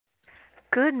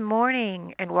Good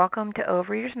morning and welcome to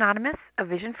Overeaters Anonymous, a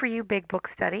Vision for You Big Book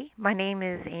Study. My name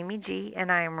is Amy G.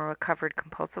 and I am a recovered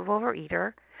compulsive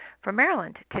overeater from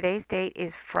Maryland. Today's date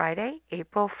is Friday,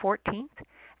 April 14th,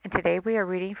 and today we are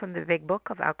reading from the Big Book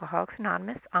of Alcoholics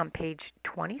Anonymous on page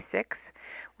 26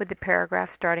 with the paragraph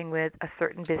starting with A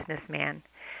Certain Businessman.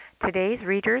 Today's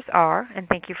readers are, and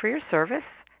thank you for your service,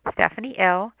 Stephanie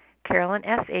L., Carolyn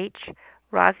S.H.,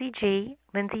 Rosie G.,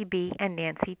 Lindsay B., and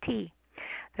Nancy T.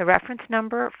 The reference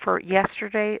number for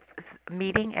yesterday's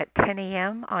meeting at 10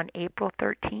 a.m. on April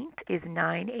 13th is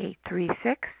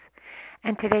 9836,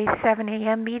 and today's 7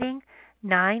 a.m. meeting,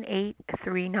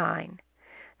 9839.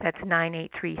 That's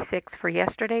 9836 for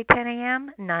yesterday, 10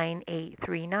 a.m.,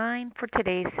 9839 for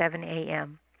today's 7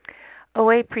 a.m.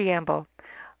 OA Preamble.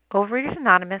 Overeaters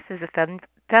Anonymous is a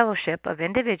fellowship of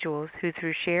individuals who,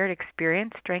 through shared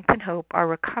experience, strength, and hope, are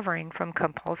recovering from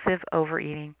compulsive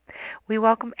overeating. We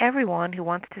welcome everyone who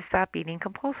wants to stop eating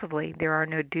compulsively. There are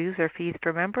no dues or fees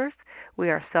for members. We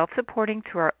are self-supporting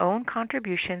through our own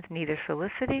contributions, neither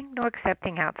soliciting nor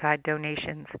accepting outside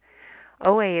donations.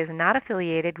 OA is not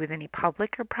affiliated with any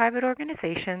public or private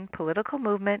organization, political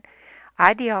movement,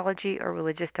 ideology, or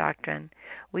religious doctrine.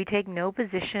 We take no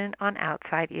position on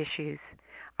outside issues.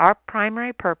 Our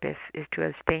primary purpose is to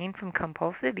abstain from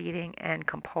compulsive eating and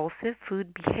compulsive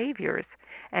food behaviors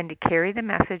and to carry the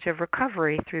message of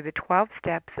recovery through the 12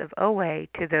 steps of OA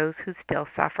to those who still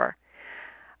suffer.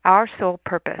 Our sole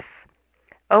purpose.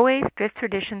 OA's fifth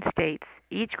tradition states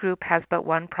each group has but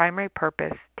one primary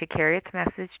purpose, to carry its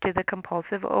message to the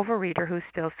compulsive overeater who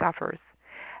still suffers.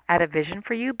 At a Vision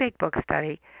for You Big Book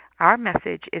Study, our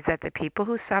message is that the people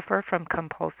who suffer from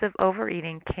compulsive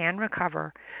overeating can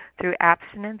recover through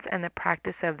abstinence and the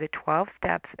practice of the 12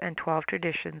 steps and 12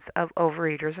 traditions of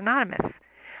Overeaters Anonymous.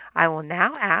 I will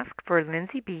now ask for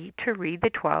Lindsay B. to read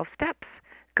the 12 steps.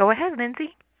 Go ahead,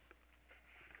 Lindsay.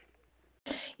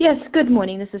 Yes, good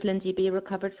morning. This is Lindsay B.,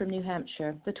 recovered from New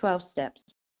Hampshire. The 12 steps.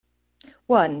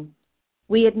 1.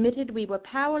 We admitted we were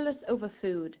powerless over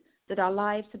food, that our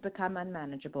lives had become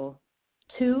unmanageable.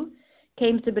 2.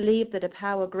 Came to believe that a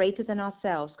power greater than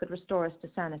ourselves could restore us to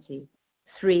sanity.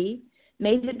 3.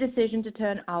 Made the decision to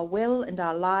turn our will and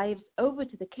our lives over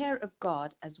to the care of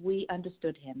God as we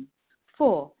understood Him.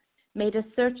 4. Made a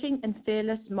searching and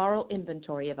fearless moral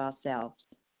inventory of ourselves.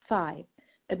 5.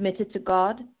 Admitted to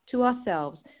God, to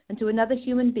ourselves, and to another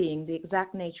human being the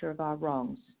exact nature of our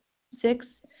wrongs. 6.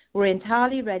 Were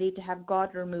entirely ready to have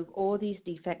God remove all these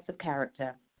defects of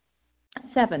character.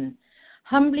 7.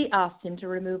 Humbly asked Him to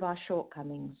remove our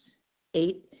shortcomings.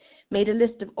 8. Made a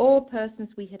list of all persons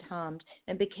we had harmed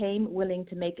and became willing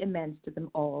to make amends to them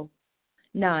all.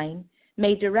 9.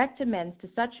 Made direct amends to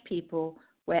such people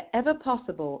wherever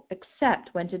possible, except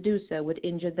when to do so would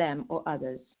injure them or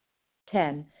others.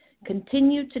 10.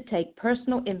 Continued to take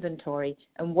personal inventory,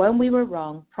 and when we were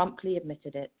wrong, promptly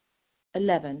admitted it.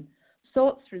 11.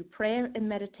 Sought through prayer and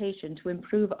meditation to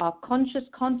improve our conscious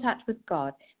contact with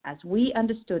God as we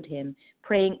understood Him,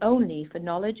 praying only for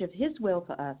knowledge of His will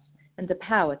for us and the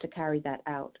power to carry that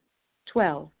out.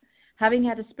 12. Having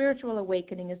had a spiritual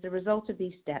awakening as a result of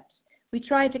these steps, we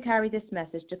try to carry this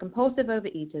message to compulsive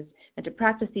overeaters and to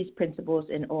practice these principles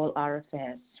in all our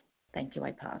affairs. Thank you.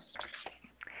 I pass.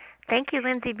 Thank you,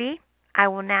 Lindsay B. I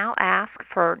will now ask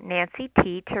for Nancy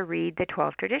T. to read the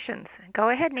 12 traditions. Go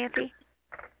ahead, Nancy.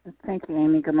 Thank you,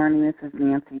 Amy. Good morning. This is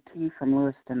Nancy T. from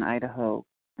Lewiston, Idaho,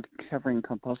 covering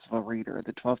compulsive overeater,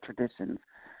 the 12 traditions.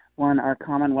 1. Our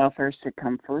common welfare should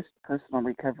come first. Personal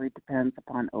recovery depends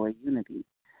upon OA unity.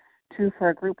 2. For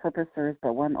our group purpose, there is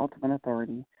but one ultimate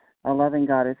authority, a loving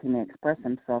God as He may express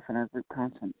Himself in our group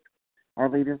conscience. Our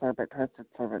leaders are but trusted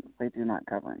servants. They do not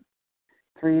govern.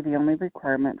 3. The only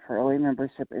requirement for OA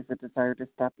membership is a desire to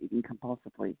stop eating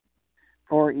compulsively.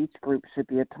 4. Each group should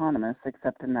be autonomous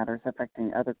except in matters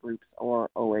affecting other groups or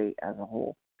OA as a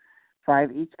whole.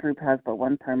 5. Each group has but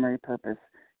one primary purpose,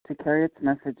 to carry its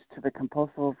message to the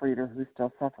compulsive overeater who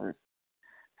still suffers.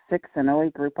 6. An OA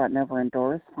group ought never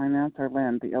endorse, finance, or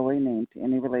lend the OA name to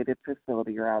any related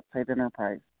facility or outside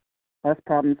enterprise, lest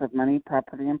problems of money,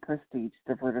 property, and prestige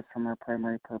divert us from our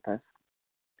primary purpose.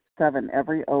 7.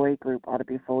 Every OA group ought to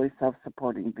be fully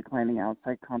self-supporting, declining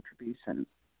outside contributions.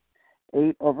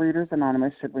 8. Overeaters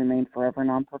Anonymous should remain forever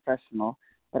non-professional,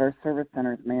 but our service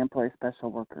centers may employ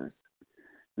special workers.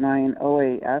 9.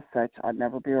 OA, as such, ought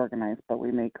never be organized, but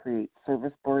we may create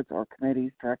service boards or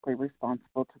committees directly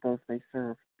responsible to those they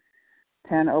serve.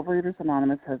 10. Overeaters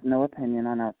Anonymous has no opinion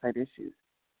on outside issues.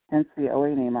 Hence, the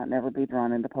OA name ought never be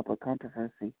drawn into public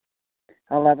controversy.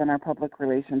 11. Our public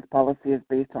relations policy is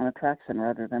based on attraction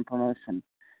rather than promotion.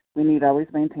 We need always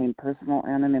maintain personal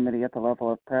anonymity at the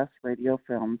level of press, radio,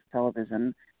 films,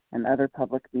 television, and other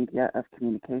public media of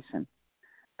communication.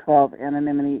 12.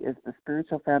 Anonymity is the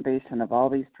spiritual foundation of all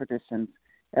these traditions,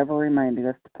 ever reminding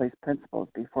us to place principles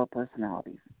before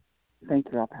personalities. Thank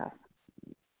you. I'll pass.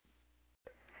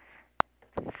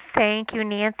 Thank you,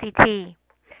 Nancy T.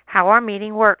 How our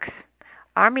meeting works.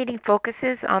 Our meeting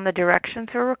focuses on the directions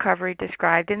for recovery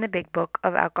described in the Big Book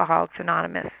of Alcoholics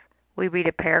Anonymous. We read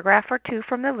a paragraph or two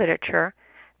from the literature,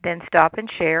 then stop and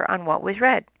share on what was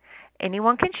read.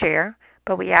 Anyone can share,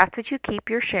 but we ask that you keep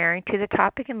your sharing to the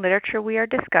topic and literature we are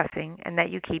discussing and that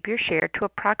you keep your share to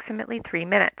approximately 3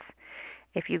 minutes.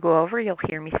 If you go over, you'll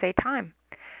hear me say time.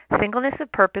 Singleness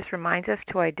of purpose reminds us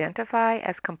to identify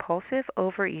as compulsive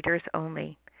overeaters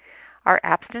only. Our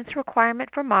abstinence requirement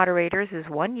for moderators is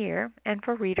 1 year and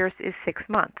for readers is 6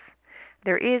 months.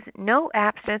 There is no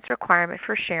abstinence requirement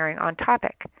for sharing on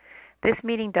topic. This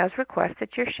meeting does request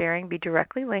that your sharing be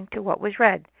directly linked to what was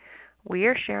read. We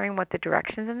are sharing what the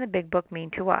directions in the Big Book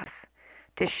mean to us.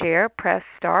 To share, press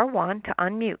star 1 to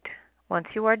unmute. Once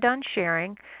you are done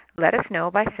sharing, let us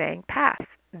know by saying pass.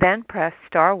 Then press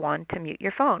star 1 to mute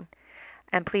your phone.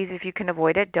 And please, if you can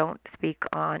avoid it, don't speak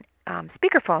on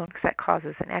speakerphone because that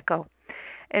causes an echo.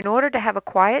 In order to have a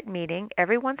quiet meeting,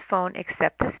 everyone's phone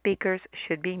except the speaker's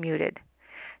should be muted.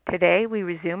 Today, we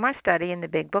resume our study in the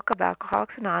Big Book of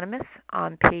Alcoholics Anonymous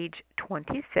on page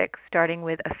 26, starting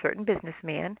with A Certain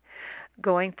Businessman,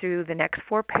 going through the next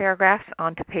 4 paragraphs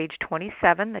onto page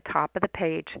 27, the top of the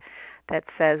page, that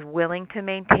says, willing to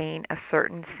maintain a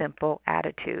certain simple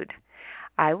attitude.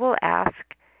 I will ask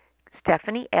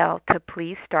Stephanie L. to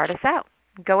please start us out.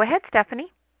 Go ahead,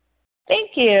 Stephanie.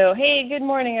 Thank you. Hey, good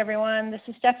morning, everyone. This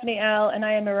is Stephanie L., and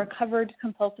I am a recovered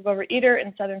compulsive overeater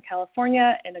in Southern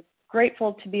California, and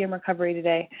grateful to be in recovery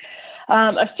today.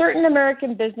 A certain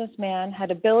American businessman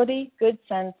had ability, good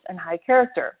sense, and high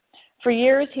character. For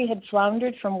years, he had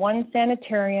floundered from one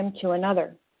sanitarium to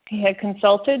another. He had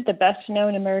consulted the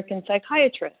best-known American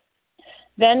psychiatrist.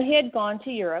 Then he had gone to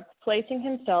Europe, placing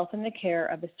himself in the care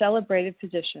of a celebrated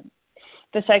physician,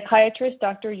 the psychiatrist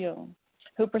Dr. Jung,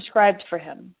 who prescribed for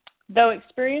him. Though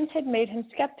experience had made him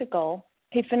skeptical,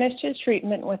 he finished his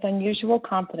treatment with unusual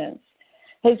competence.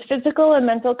 His physical and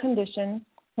mental condition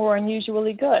were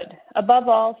unusually good. Above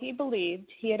all, he believed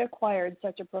he had acquired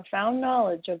such a profound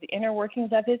knowledge of the inner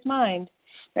workings of his mind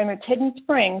and its hidden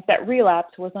springs that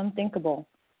relapse was unthinkable.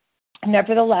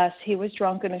 Nevertheless, he was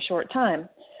drunk in a short time.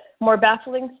 More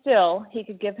baffling still, he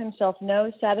could give himself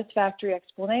no satisfactory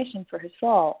explanation for his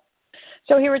fall.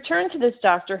 So he returned to this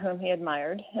doctor whom he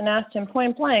admired and asked him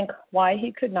point blank why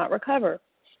he could not recover.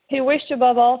 He wished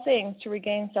above all things to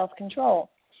regain self-control.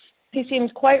 He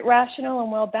seemed quite rational and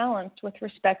well-balanced with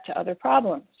respect to other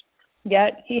problems.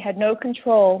 Yet he had no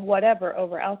control whatever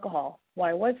over alcohol.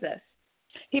 Why was this?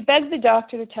 He begged the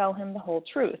doctor to tell him the whole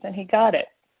truth, and he got it.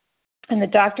 In the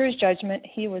doctor's judgment,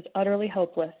 he was utterly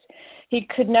hopeless. He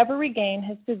could never regain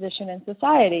his position in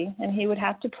society, and he would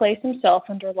have to place himself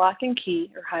under lock and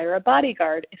key or hire a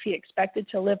bodyguard if he expected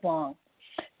to live long.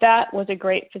 That was a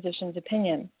great physician's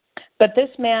opinion. But this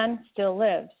man still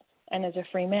lives and is a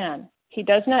free man. He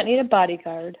does not need a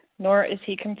bodyguard, nor is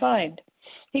he confined.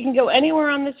 He can go anywhere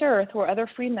on this earth where other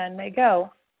free men may go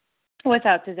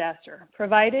without disaster,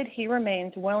 provided he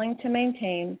remains willing to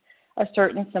maintain a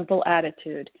certain simple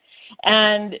attitude.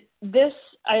 And this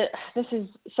is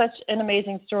such an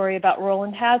amazing story about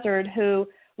Roland Hazard, who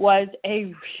was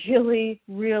a really,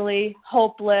 really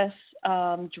hopeless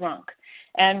drunk.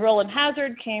 And Roland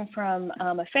Hazard came from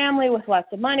a family with lots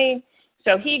of money.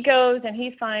 So he goes and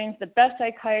he finds the best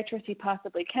psychiatrist he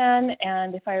possibly can.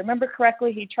 And if I remember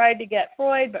correctly, he tried to get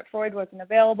Freud, but Freud wasn't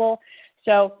available.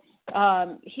 So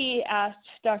he asked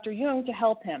Dr. Jung to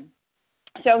help him.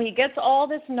 So he gets all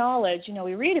this knowledge,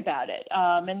 we read about it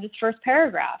in this first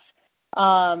paragraph.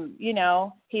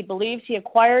 He believes he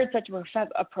acquired such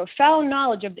a profound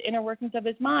knowledge of the inner workings of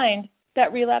his mind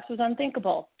that relapse was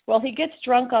unthinkable. Well, he gets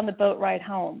drunk on the boat ride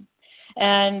home.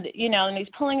 And, and he's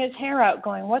pulling his hair out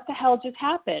going, what the hell just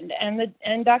happened?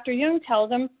 And Dr. Jung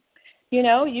tells him,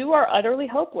 you are utterly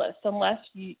hopeless unless,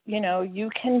 you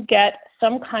can get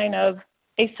some kind of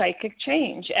a psychic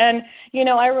change. And,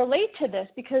 I relate to this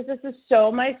because this is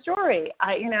so my story.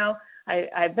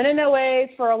 I've been in OA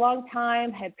for a long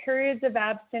time, had periods of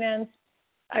abstinence.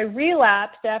 I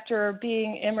relapsed after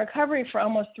being in recovery for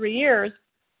almost 3 years.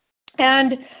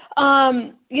 And,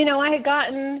 I had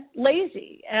gotten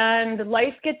lazy, and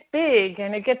life gets big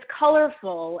and it gets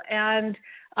colorful. And,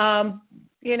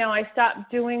 I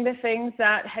stopped doing the things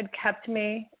that had kept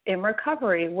me in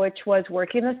recovery, which was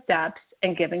working the steps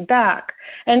and giving back.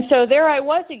 And so there I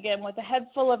was again with a head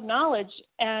full of knowledge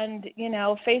and,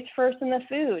 face first in the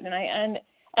food.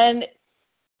 And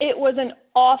it was an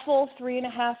awful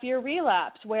 3.5-year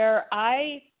relapse where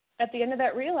at the end of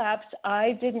that relapse,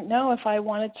 I didn't know if I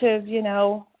wanted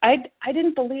to, I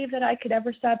didn't believe that I could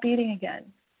ever stop eating again.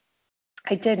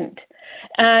 I didn't.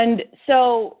 And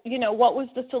so, what was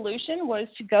the solution was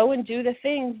to go and do the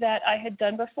things that I had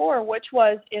done before, which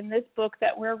was in this book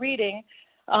that we're reading,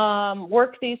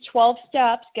 work these 12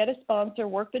 steps, get a sponsor,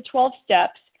 work the 12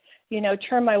 steps,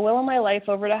 turn my will and my life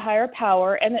over to higher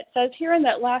power. And it says here in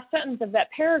that last sentence of that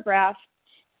paragraph,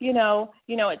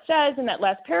 it says in that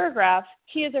last paragraph,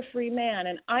 he is a free man,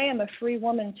 and I am a free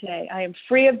woman today. I am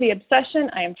free of the obsession.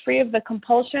 I am free of the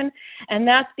compulsion. And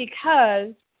that's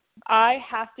because I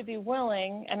have to be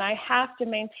willing and I have to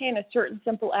maintain a certain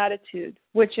simple attitude,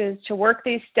 which is to work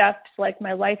these steps like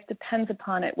my life depends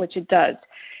upon it, which it does.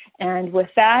 And with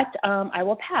that, I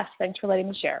will pass. Thanks for letting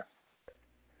me share.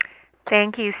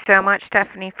 Thank you so much,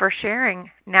 Stephanie, for sharing.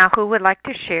 Now, who would like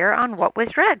to share on what was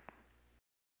read?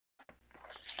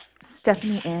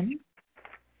 Stephanie N.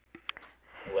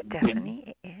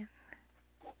 Stephanie N.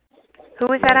 Who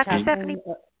was that after Stephanie?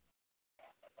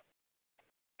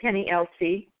 Penny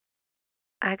L.C.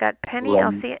 I got Penny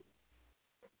L.C.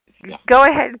 Go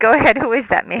ahead. Who is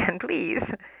that man, please?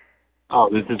 Oh,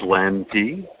 this is Len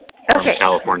P. from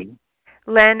California.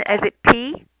 Len, is it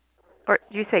P? Or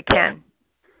do you say Ken?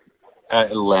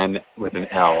 Len with an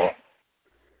L.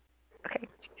 Okay.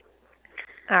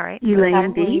 All right.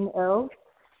 Elaine B. O.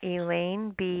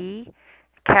 Elaine B.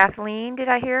 Kathleen, did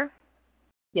I hear?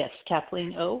 Yes,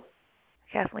 Kathleen O.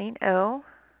 Kathleen O.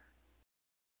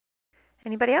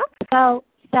 Anybody else?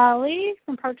 Sally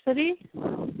from Park City.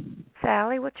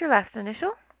 Sally, what's your last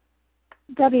initial?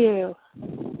 W.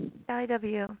 Sally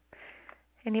W.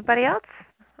 Anybody else?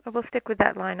 Or we'll stick with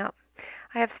that lineup.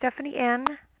 I have Stephanie N.,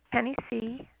 Penny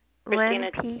C., Len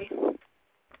P.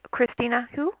 Christina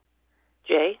who?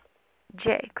 J.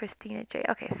 J. Christina J.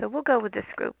 Okay, so we'll go with this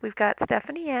group. We've got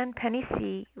Stephanie N., Penny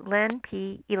C., Len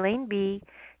P., Elaine B.,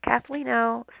 Kathleen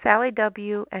O., Sally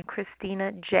W., and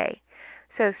Christina J.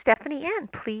 So Stephanie N.,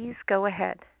 please go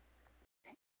ahead.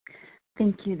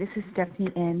 Thank you. This is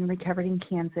Stephanie N., recovered in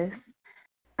Kansas.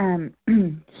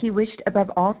 He wished above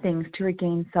all things to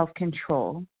regain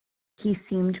self-control. He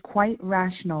seemed quite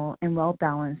rational and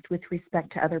well-balanced with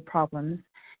respect to other problems,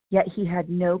 yet he had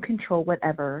no control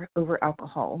whatever over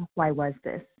alcohol. Why was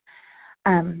this?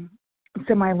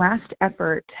 So my last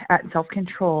effort at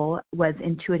self-control was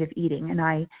intuitive eating, and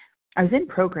I was in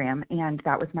program, and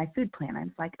that was my food plan. I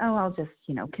was like, I'll just,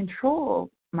 control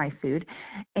my food.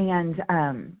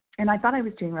 And I thought I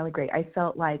was doing really great. I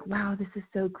felt like, wow, this is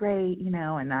so great,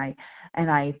 and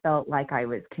I felt like I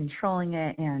was controlling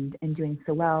it and doing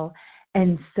so well.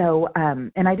 And so,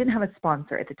 and I didn't have a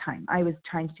sponsor at the time. I was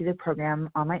trying to do the program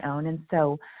on my own. And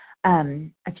so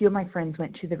a few of my friends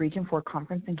went to the Region 4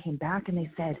 conference and came back, and they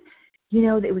said,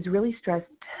 it was really stressed.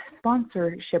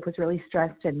 Sponsorship was really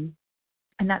stressed, and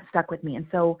that stuck with me. And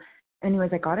so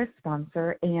anyways, I got a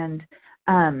sponsor, and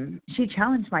she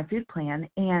challenged my food plan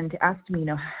and asked me,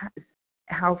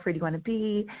 how free do you want to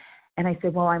be? And I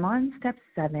said, well, I'm on step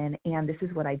 7, and this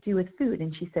is what I do with food.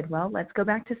 And she said, well, let's go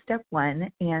back to step 1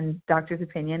 and doctor's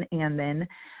opinion, and then,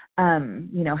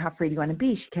 how free do you want to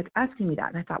be? She kept asking me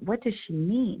that, and I thought, what does she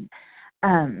mean?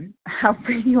 How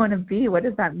free do you want to be? What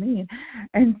does that mean?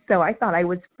 And so I thought I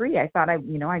was free. I thought I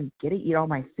get to eat all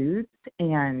my foods,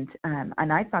 and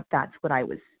I thought that's what I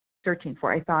was searching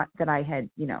for. I thought that I had,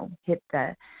 hit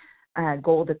the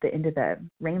gold at the end of the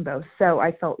rainbow. So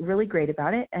I felt really great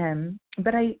about it.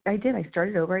 But I did. I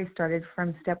started over. I started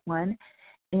from step 1,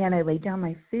 and I laid down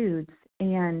my foods,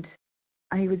 and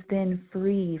I was then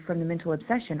free from the mental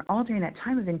obsession. All during that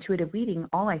time of intuitive eating,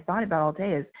 all I thought about all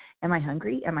day is, am I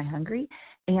hungry? Am I hungry?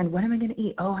 And what am I going to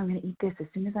eat? Oh, I'm going to eat this. As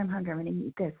soon as I'm hungry, I'm going to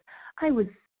eat this. I was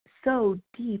so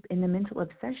deep in the mental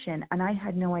obsession, and I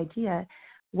had no idea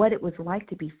what it was like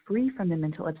to be free from the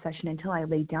mental obsession until I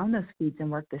laid down those foods and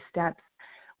worked the steps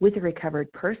with a recovered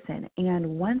person. And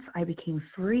once I became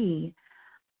free,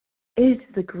 it's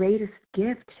the greatest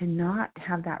gift to not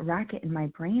have that racket in my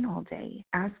brain all day,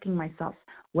 asking myself,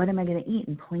 what am I going to eat,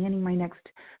 and planning my next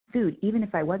food. Even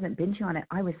if I wasn't binging on it,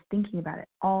 I was thinking about it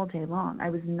all day long. I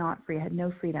was not free. I had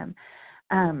no freedom.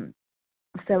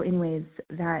 So anyways,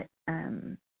 that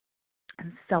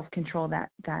self-control, I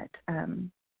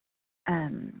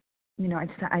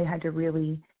had to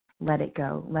really let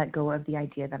go of the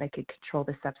idea that I could control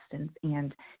the substance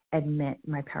and admit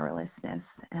my powerlessness.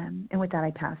 And with that,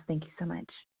 I pass. Thank you so much.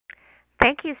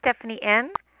 Thank you, Stephanie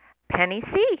N. Penny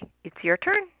C., it's your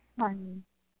turn. Hi.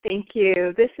 Thank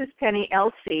you. This is Penny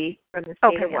L.C. from the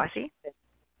state of Washington.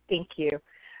 Thank you.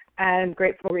 I'm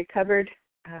grateful, recovered,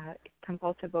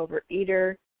 compulsive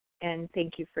overeater, and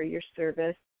thank you for your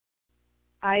service.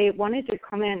 I wanted to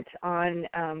comment on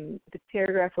the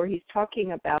paragraph where he's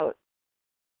talking about,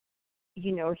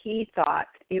 he thought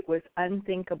it was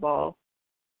unthinkable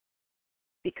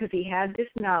because he had this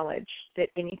knowledge that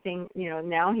anything,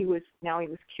 now he was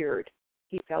cured.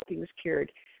 He felt he was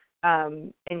cured,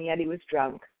 and yet he was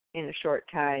drunk in a short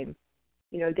time.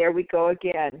 There we go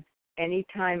again.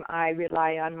 Anytime I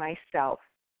rely on myself,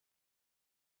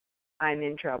 I'm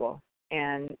in trouble.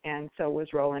 And so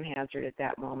was Roland Hazard at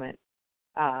that moment.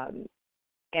 And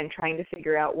trying to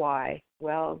figure out why.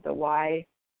 Well, the why,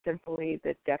 simply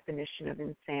the definition of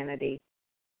insanity.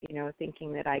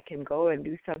 Thinking that I can go and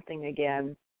do something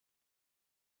again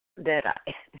that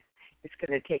is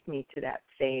going to take me to that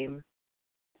same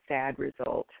sad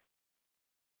result.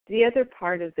 The other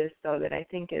part of this, though, that I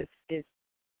think is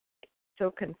so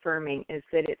confirming is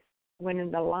that it's when in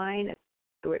the line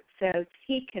where it says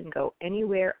he can go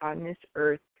anywhere on this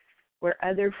earth where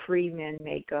other free men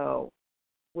may go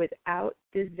without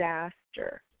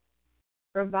disaster,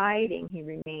 providing he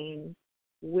remains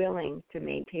willing to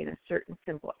maintain a certain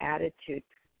simple attitude.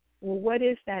 Well, what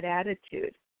is that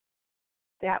attitude?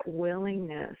 That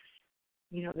willingness,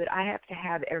 that I have to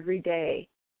have every day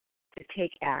to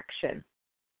take action,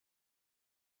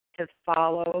 to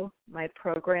follow my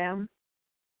program,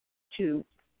 to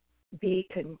be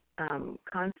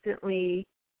constantly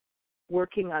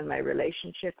working on my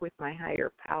relationship with my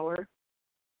higher power,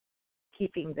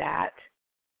 keeping that,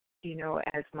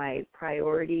 as my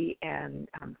priority and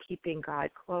keeping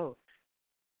God close.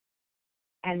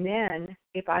 And then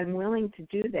if I'm willing to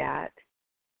do that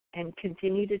and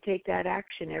continue to take that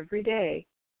action every day,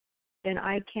 then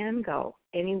I can go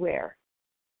anywhere.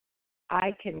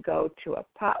 I can go to a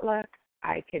potluck.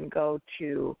 I can go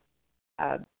to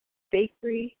a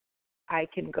bakery. I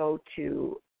can go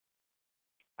to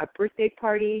a birthday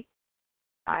party.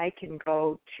 I can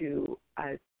go to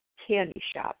a candy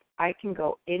shop. I can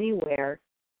go anywhere,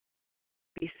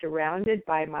 be surrounded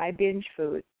by my binge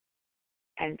food,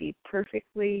 and be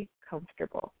perfectly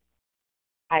comfortable.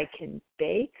 I can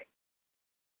bake.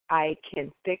 I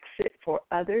can fix it for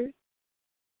others,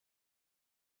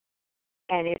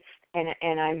 and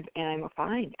I'm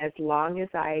fine as long as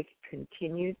I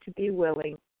continue to be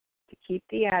willing to keep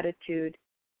the attitude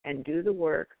and do the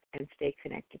work and stay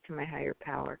connected to my higher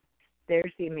power.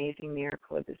 There's the amazing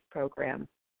miracle of this program.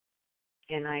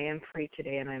 And I am free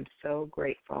today, and I'm so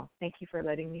grateful. Thank you for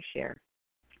letting me share.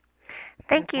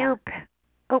 Thank you.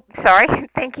 Oh, sorry.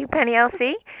 Thank you, Penny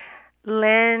L.C.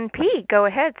 Lynn P., go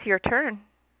ahead. It's your turn.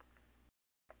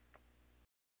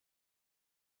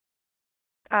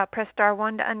 Press star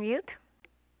 1 to unmute.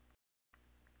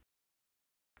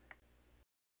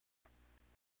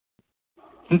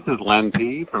 This is Len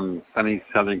P. from sunny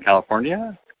Southern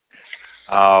California.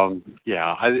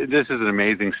 This is an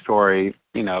amazing story.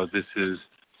 This is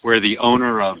where the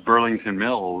owner of Burlington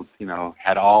Mills,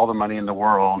 had all the money in the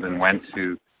world and went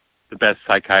to the best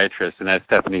psychiatrist. And as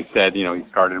Stephanie said, he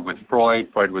started with Freud.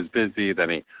 Freud was busy. Then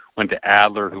he went to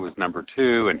Adler, who was number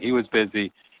 2, and he was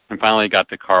busy. And finally got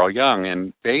to Carl Jung.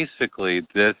 And basically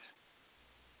this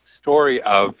story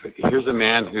of here's a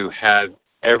man who had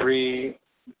every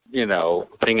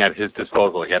thing at his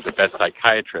disposal. He had the best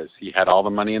psychiatrist. He had all the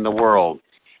money in the world,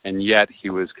 and yet he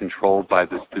was controlled by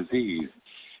this disease.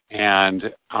 And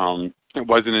it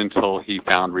wasn't until he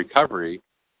found recovery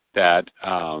that,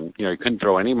 he couldn't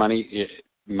throw any money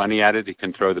at it. He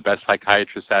couldn't throw the best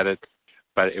psychiatrist at it,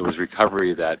 but it was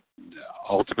recovery that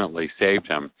ultimately saved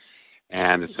him.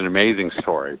 And it's an amazing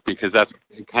story because that's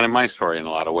kind of my story in a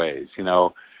lot of ways.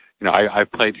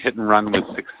 I've played hit and run with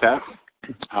success.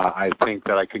 I think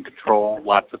that I can control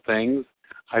lots of things.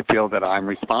 I feel that I'm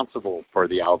responsible for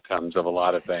the outcomes of a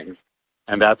lot of things.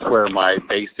 And that's where my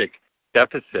basic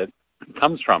deficit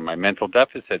comes from, my mental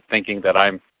deficit, thinking that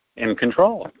I'm in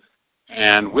control.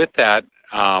 And with that,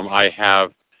 I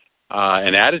have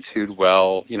an attitude,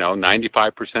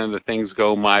 95% of the things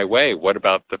go my way. What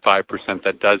about the 5%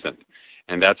 that doesn't?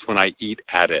 And that's when I eat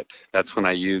at it. That's when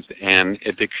I use an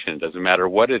addiction. It doesn't matter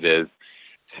what it is,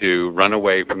 to run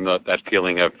away from that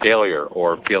feeling of failure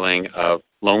or feeling of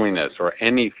loneliness or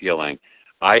any feeling.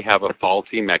 I have a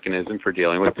faulty mechanism for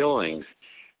dealing with feelings.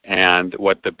 And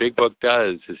what the Big Book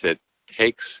does is it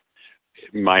takes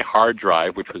my hard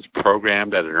drive, which was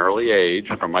programmed at an early age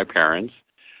from my parents,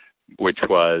 which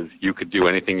was you could do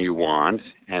anything you want,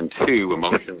 and 2,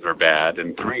 emotions are bad,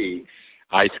 and 3,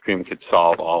 ice cream could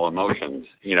solve all emotions.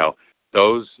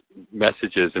 those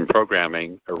messages and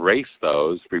programming, erase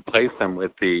those, replace them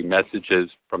with the messages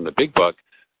from the big book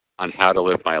on how to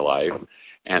live my life,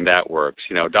 and that works.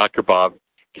 You know, Dr. Bob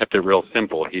kept it real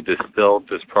simple. He distilled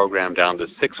this program down to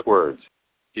 6 words.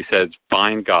 He says,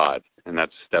 find God, and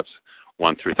that's steps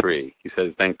 1 through 3. He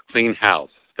says, then clean house,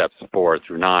 steps 4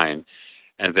 through 9,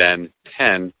 and then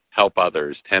 10, help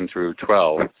others, 10 through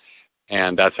 12.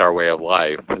 And that's our way of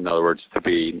life. In other words, to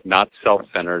be not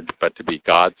self-centered, but to be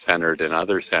God-centered and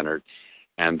other-centered.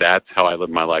 And that's how I live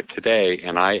my life today,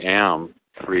 and I am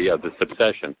free of this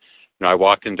obsession. You know, I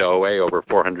walked into OA over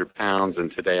 400 pounds,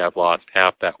 and today I've lost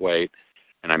half that weight,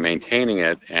 and I'm maintaining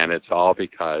it, and it's all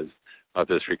because of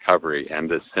this recovery and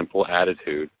this simple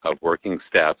attitude of working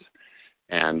steps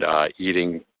and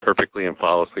eating perfectly and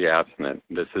flawlessly abstinent.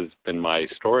 This has been my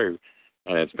story,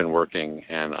 and it's been working,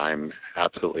 and I'm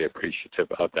absolutely appreciative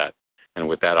of that. And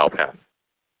with that, I'll pass.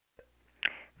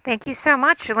 Thank you so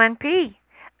much, Elaine B.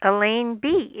 Elaine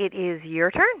B., it is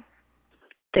your turn.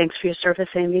 Thanks for your service,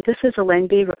 Amy. This is Elaine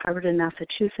B., recovered in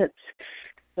Massachusetts.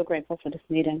 So grateful for this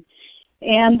meeting.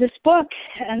 And this book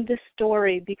and this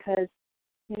story, because,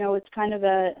 you know, it's kind of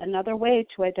another way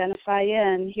to identify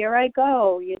in. Here I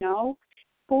go, you know.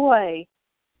 Boy,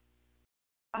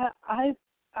 I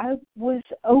was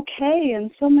okay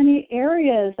in so many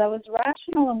areas. I was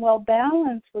rational and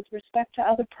well-balanced with respect to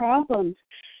other problems.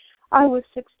 I was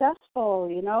successful,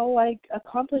 you know. I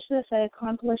accomplished this, I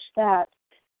accomplished that.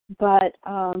 But,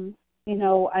 you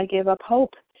know, I gave up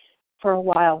hope for a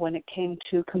while when it came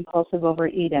to compulsive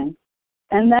overeating.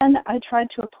 And then I tried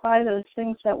to apply those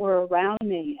things that were around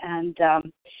me and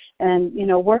you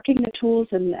know, working the tools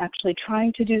and actually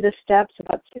trying to do the steps,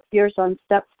 about 6 years on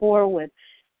step 4 with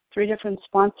 3 different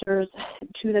sponsors,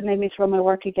 2 that made me throw my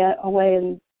work away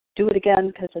and do it again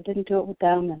because I didn't do it with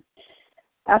them. And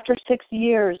after 6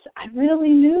 years, I really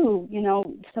knew, you know,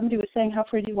 somebody was saying, how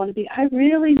free do you want to be? I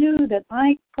really knew that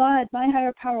my God, my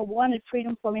higher power wanted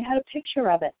freedom for me. I had a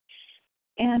picture of it.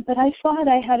 But I thought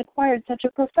I had acquired such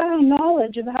a profound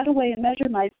knowledge of how to weigh and measure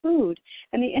my food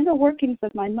and the inner workings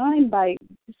of my mind by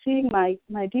seeing my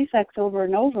defects over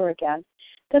and over again,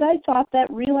 that I thought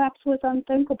that relapse was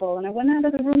unthinkable. And I went out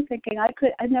of the room thinking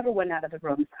I never went out of the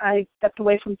room. I stepped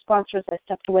away from sponsors. I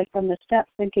stepped away from the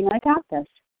steps thinking I got this.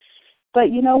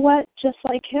 But you know what? Just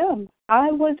like him,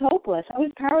 I was hopeless. I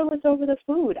was powerless over the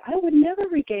food. I would never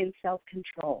regain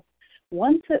self-control.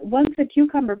 Once a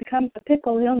cucumber becomes a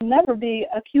pickle, he'll never be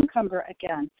a cucumber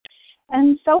again.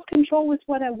 And self-control was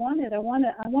what I wanted. I want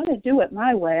to do it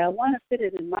my way. I want to fit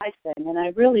it in my thing. And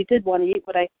I really did want to eat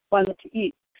what I wanted to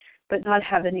eat, but not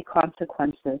have any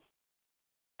consequences.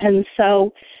 And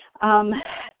so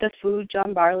the food,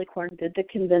 John Barleycorn, did the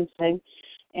convincing,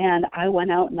 and I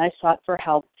went out and I sought for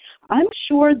help. I'm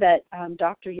sure that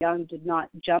Dr. Young did not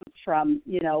jump from,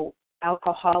 you know,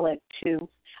 alcoholic to,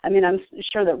 I'm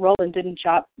sure that Roland didn't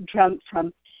jump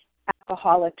from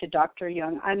alcoholic to Dr.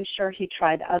 Young. I'm sure he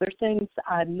tried other things.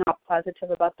 I'm not positive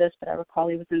about this, but I recall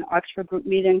he was in Oxford group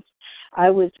meetings.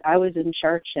 I was in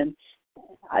church, and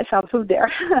I found food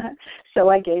there. So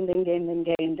I gained and gained and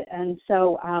gained. And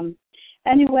so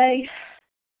anyway,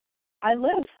 I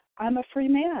live. I'm a free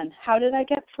man. How did I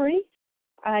get free?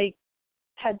 I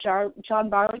had John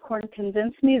Barleycorn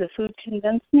convince me, the food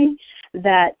convinced me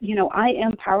that, you know, I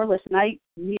am powerless and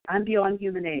I'm beyond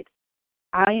human aid.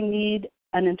 I need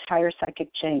an entire psychic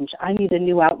change. I need a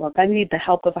new outlook. I need the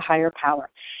help of a higher power.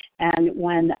 And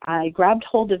when I grabbed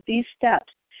hold of these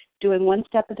steps, doing one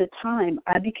step at a time,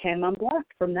 I became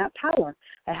unblocked from that power.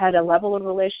 I had a level of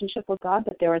relationship with God,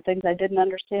 but there were things I didn't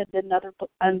understand, didn't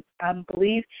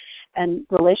believe, and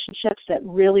relationships that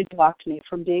really blocked me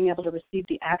from being able to receive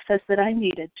the access that I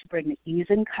needed to bring the ease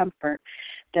and comfort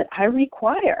that I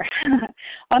require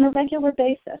on a regular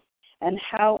basis, and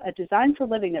how a design for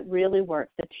living that really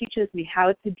works, that teaches me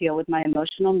how to deal with my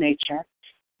emotional nature,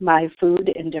 my food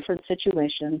in different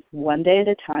situations, one day at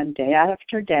a time, day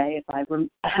after day. If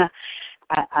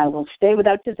I will stay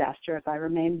without disaster if I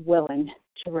remain willing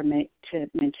to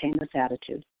maintain this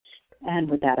attitude. And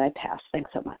with that, I pass.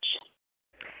 Thanks so much.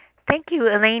 Thank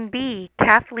you, Elaine B.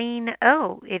 Kathleen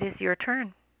O., it is your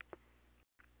turn.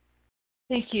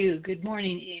 Thank you. Good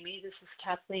morning, Amy. This is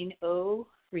Kathleen O.,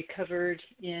 recovered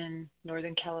in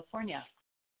Northern California.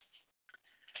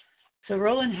 So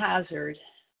Roland Hazard,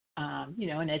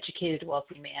 an educated,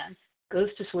 wealthy man, goes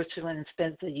to Switzerland and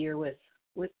spends a year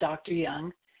with Dr.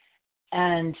 Young.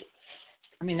 And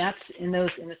that's in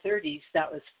the 30s,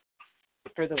 that was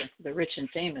for the rich and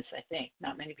famous, I think.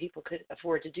 Not many people could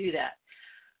afford to do that.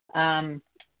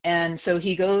 And so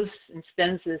he goes and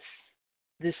spends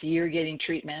this year getting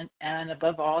treatment, and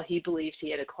above all, he believed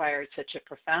he had acquired such a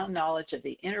profound knowledge of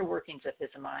the inner workings of his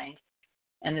mind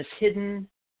and its hidden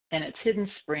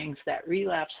springs that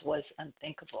relapse was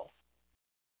unthinkable.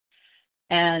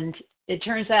 And it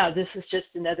turns out this is just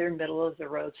another middle of the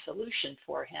road solution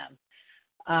for him.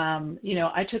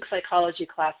 I took psychology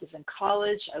classes in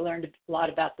college. I learned a lot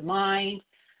about the mind.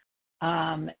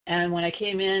 And when I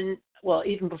came in, well,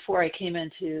 even before I came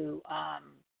into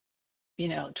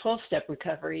 12-step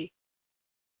recovery,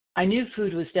 I knew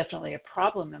food was definitely a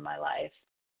problem in my life,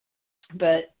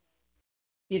 but,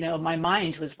 my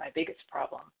mind was my biggest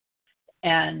problem.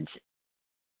 And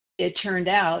it turned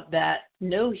out that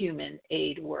no human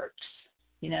aid works.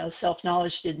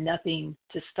 Self-knowledge did nothing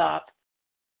to stop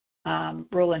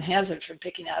Roland Hazard from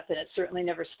picking up, and it certainly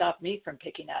never stopped me from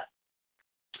picking up.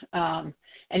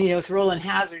 With Roland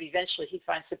Hazard, eventually he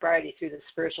finds sobriety through the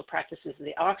spiritual practices of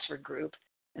the Oxford group,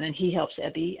 and then he helps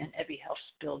Ebby, and Ebby helps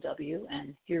Bill W.,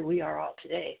 and here we are all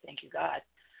today, thank you, God.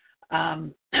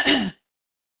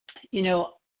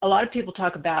 A lot of people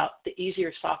talk about the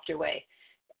easier, softer way,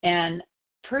 and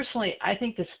personally, I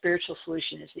think the spiritual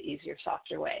solution is the easier,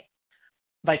 softer way.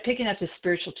 By picking up the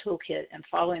spiritual toolkit and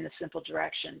following the simple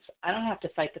directions, I don't have to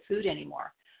fight the food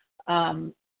anymore.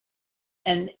 And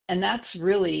that's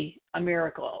really a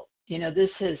miracle.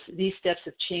 These steps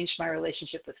have changed my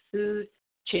relationship with food,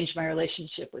 changed my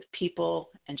relationship with people,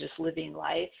 and just living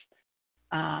life.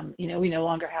 We no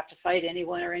longer have to fight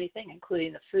anyone or anything,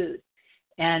 including the food.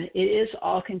 And it is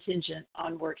all contingent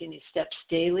on working these steps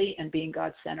daily and being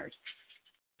God-centered.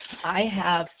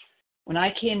 When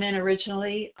I came in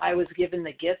originally, I was given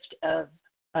the gift of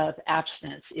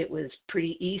abstinence. It was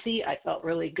pretty easy. I felt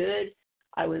really good.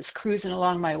 I was cruising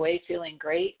along my way, feeling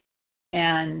great.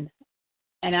 And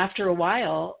after a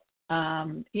while,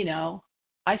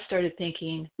 I started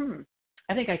thinking,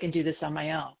 I think I can do this on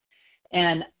my own.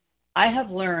 And I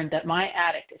have learned that my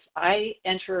addict, if I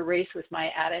enter a race with my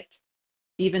addict,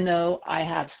 even though I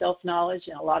have self-knowledge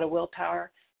and a lot of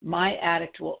willpower, my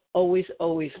addict will always,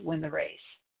 always win the race.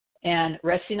 And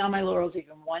resting on my laurels,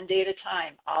 even one day at a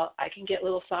time, I can get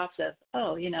little thoughts of,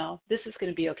 this is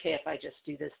going to be okay if I just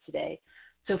do this today.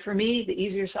 So for me, the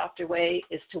easier, softer way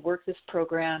is to work this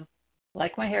program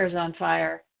like my hair is on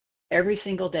fire every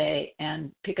single day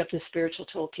and pick up the spiritual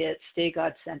toolkit, stay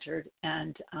God-centered,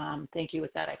 and thank you.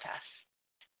 With that, I pass.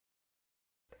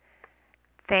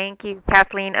 Thank you,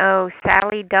 Kathleen O.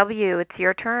 Sally W., it's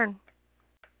your turn.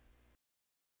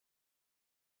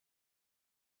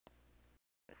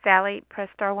 Sally, press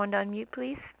star 1 to unmute,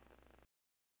 please.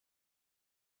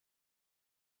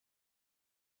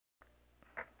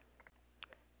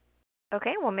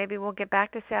 Okay, well, maybe we'll get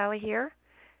back to Sally here.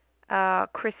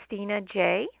 Christina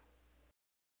J.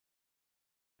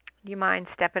 Do you mind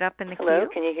stepping up in the queue? Hello,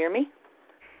 can you hear me?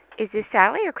 Is this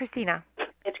Sally or Christina?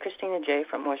 It's Christina J.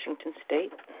 from Washington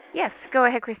State. Yes, go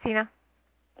ahead, Christina.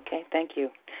 Okay, thank you.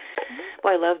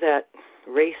 Well, I love that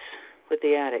race with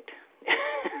the addict.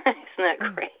 Isn't that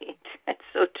great? That's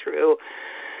so true.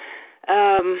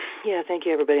 Thank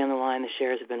you, everybody on the line. The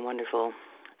shares have been wonderful.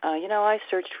 I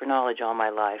searched for knowledge all my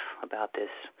life about this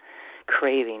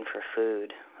craving for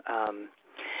food.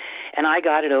 And I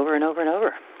got it over and over and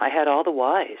over. I had all the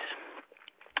whys,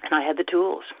 and I had the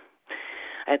tools.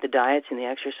 I had the diets and the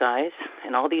exercise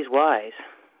and all these whys.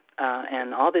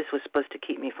 And all this was supposed to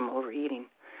keep me from overeating.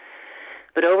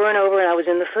 But over and over, I was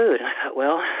in the food. And I thought,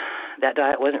 well, that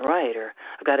diet wasn't right, or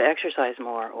I've got to exercise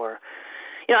more, or,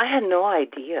 I had no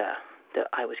idea that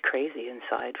I was crazy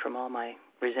inside from all my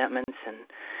resentments and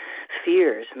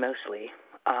fears, mostly.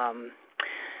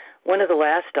 One of the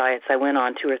last diets I went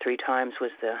on 2 or 3 times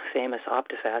was the famous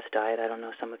OptiFast diet. I don't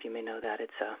know, some of you may know that.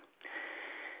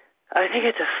 I think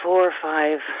it's a 4 or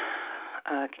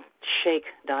 5 shake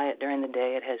diet during the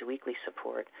day. It has weekly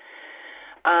support.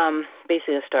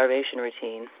 Basically a starvation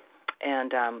routine.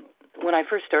 And when I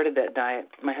first started that diet,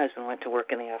 my husband went to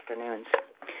work in the afternoons.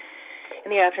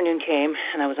 And the afternoon came,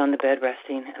 and I was on the bed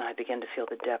resting, and I began to feel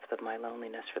the depth of my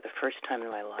loneliness for the first time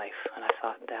in my life. And I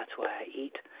thought, that's why I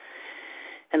eat.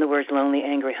 And the words lonely,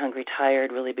 angry, hungry,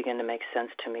 tired really began to make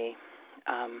sense to me.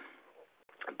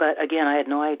 But again, I had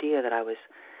no idea that I was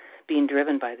being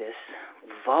driven by this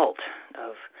vault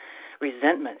of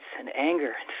resentments and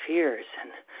anger and fears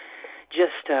and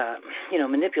just,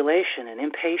 manipulation and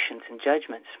impatience and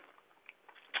judgments.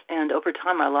 And over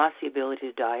time, I lost the ability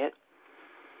to diet.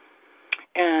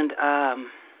 And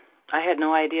I had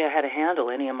no idea how to handle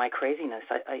any of my craziness.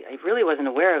 I really wasn't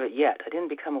aware of it yet. I didn't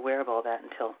become aware of all that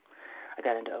until I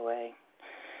got into OA.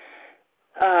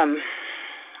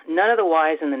 None of the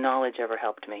whys and the knowledge ever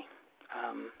helped me.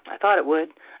 I thought it would.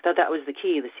 I thought that was the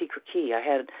key, the secret key. I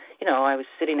was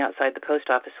sitting outside the post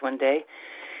office one day,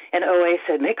 and OA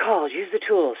said, make calls, use the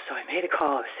tools. So I made a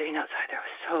call. I was sitting outside there. I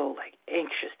was so,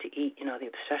 anxious to eat. The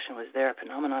obsession was there, a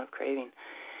phenomenon of craving.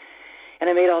 And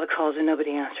I made all the calls, and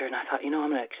nobody answered. And I thought, I'm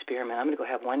going to experiment. I'm going to go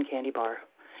have one candy bar,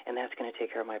 and that's going to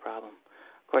take care of my problem.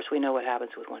 Of course, we know what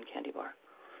happens with one candy bar.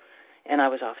 And I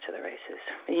was off to the races.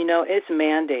 It's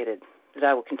mandated that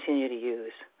I will continue to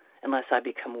use unless I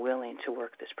become willing to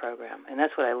work this program. And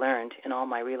that's what I learned in all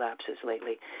my relapses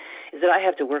lately, is that I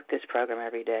have to work this program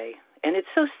every day. And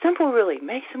it's so simple, really.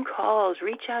 Make some calls,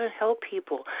 reach out and help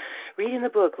people, read in the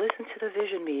book, listen to the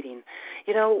vision meeting.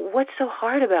 What's so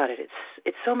hard about it?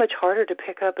 It's so much harder to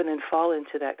pick up and then fall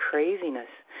into that craziness.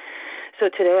 So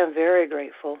today I'm very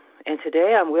grateful. And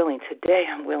today I'm willing.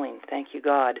 Thank you,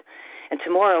 God. And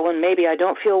tomorrow, when maybe I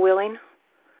don't feel willing,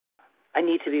 I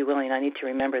need to be willing. I need to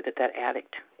remember that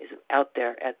addict is out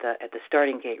there at the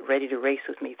starting gate, ready to race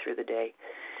with me through the day.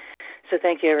 So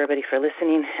thank you, everybody, for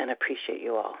listening, and I appreciate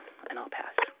you all. And I'll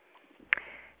pass.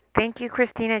 Thank you,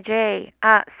 Christina J.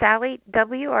 Sally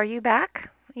W., are you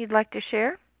back? You'd like to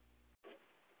share?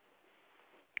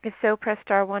 If so, press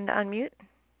star 1 to unmute.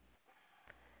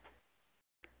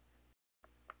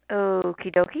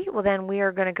 Okie dokie. Well, then we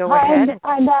are going to go ahead.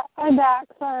 I'm back.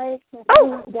 Sorry.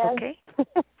 Okay.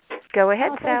 Go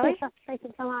ahead, Sally. Thank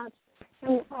you so much.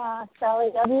 I'm Sally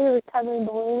W., recovering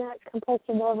bulimic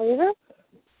compulsive overeater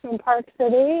from Park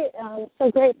City. I'm so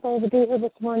grateful to be here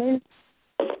this morning.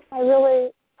 I really,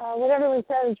 what everyone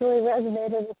said has really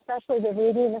resonated, especially the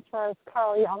reading as far as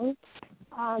Carl Jung.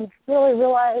 Really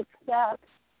realized that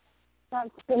that's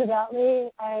been about me.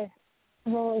 I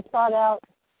really sought out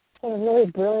sort of really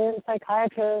brilliant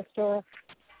psychiatrists or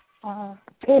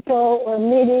people or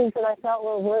meetings that I felt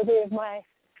were worthy of my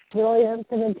brilliance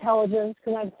and intelligence,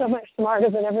 because I'm so much smarter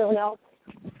than everyone else.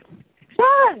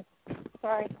 Sean!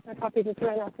 Sorry, my puppy just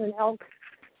ran after an elk.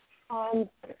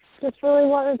 Just really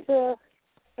wanted to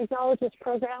acknowledge this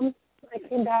program. I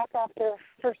came back after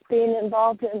first being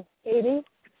involved in 80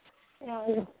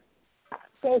 and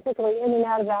basically in and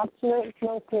out of abstinence,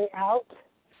 mostly out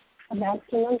of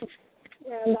abstinence.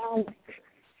 And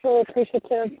really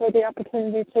appreciative for the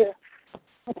opportunity to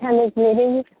attend these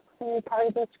meetings and be part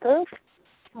of this group.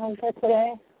 But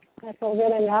today, I feel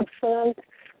good and abstinent.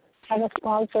 I have a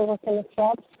sponsor within the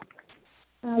steps.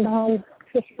 And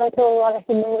just feel a lot of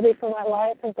humility for my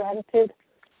life and gratitude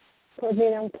for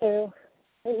being able to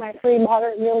eat my 3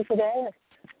 moderate meals a day.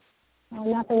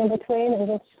 Nothing in between, and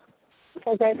just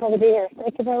so grateful to be here.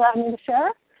 Thank you for allowing me to share.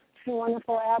 A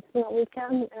wonderful abstinent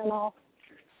weekend, and I'll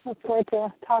look forward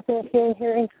to talking with you and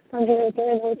hearing from you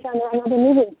during the weekend or another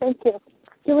meeting. Thank you.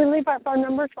 Do we leave our phone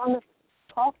numbers on this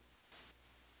call?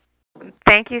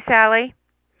 Thank you, Sally.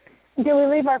 Do we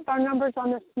leave our phone numbers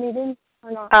on this meeting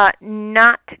or not?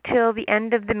 Not till the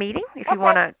end of the meeting. If you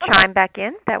want to chime back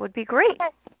in, that would be great. Okay.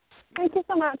 Thank you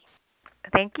so much.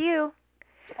 Thank you.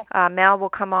 Melanie will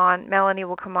come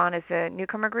on as a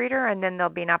newcomer greeter, and then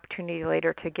there'll be an opportunity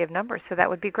later to give numbers, so that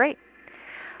would be great.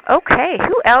 Okay,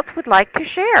 who else would like to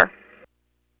share?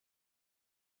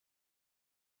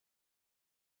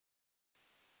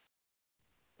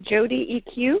 Jody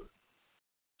EQ.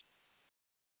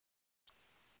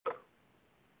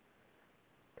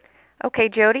 Okay,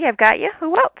 Jody, I've got you.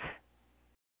 Who else?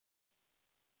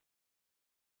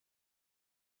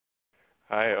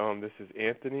 Hi, this is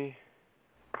Anthony.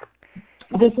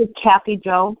 This is Kathy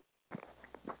Joe.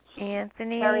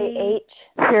 Anthony. Sherry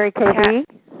H. Sherry KB.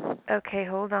 Okay,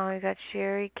 hold on. We've got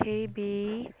Sherry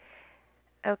KB.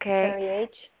 Okay. Terry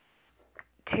H.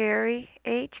 Terry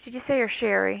H. Did you say or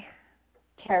Sherry?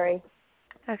 Terry.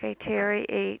 Okay, Terry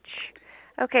H.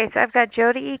 Okay, so I've got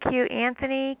Jody EQ,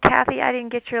 Anthony, Kathy. I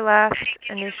didn't get your last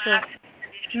initial.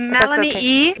 Melanie okay.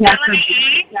 E. Melanie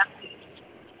E.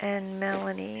 And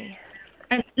Melanie.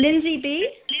 And Lindsay B.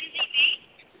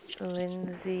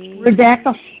 Lindsay.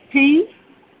 Rebecca P.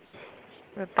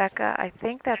 Rebecca, I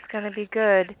think that's going to be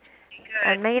good.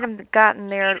 I may have gotten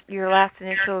your last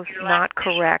initials not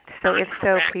correct, so if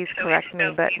so, please correct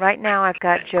me. But right now I've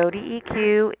got Jody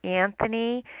EQ,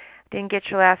 Anthony, didn't get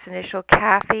your last initial,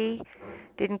 Kathy,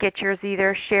 didn't get yours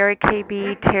either, Sherry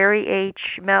KB, Terry H,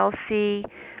 Mel C,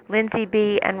 Lindsay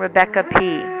B, and Rebecca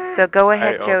P. So go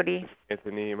ahead, Jody.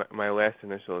 Anthony, my last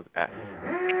initial is S.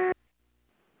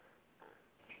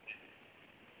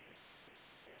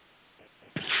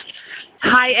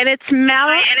 Hi, and it's Mel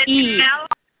E.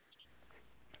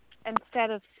 Instead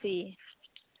of C.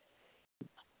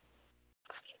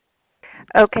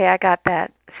 Okay, I got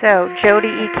that. So, Jody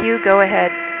EQ, go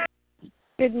ahead.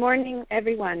 Good morning,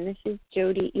 everyone. This is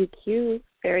Jody EQ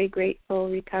very grateful,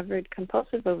 recovered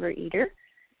compulsive overeater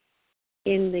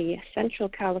in the Central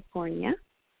California.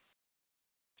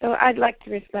 So I'd like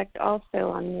to reflect also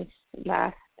on this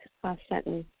last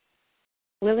sentence.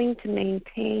 Willing to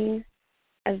maintain,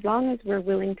 as long as we're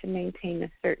willing to maintain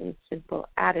a certain simple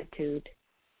attitude,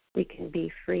 we can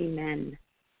be free men.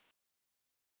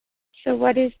 So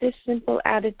what is this simple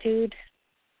attitude?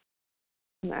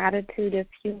 An attitude of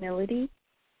humility.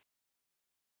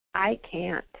 I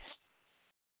can't,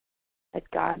 but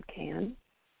God can.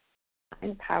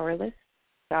 I'm powerless.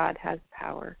 God has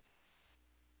power.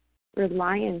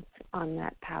 Reliance on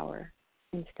that power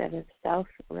instead of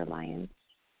self-reliance.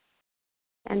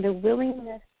 And a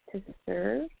willingness to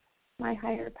serve my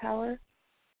higher power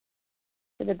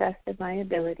to the best of my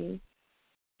ability,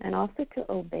 and also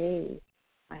to obey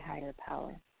my higher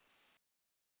power.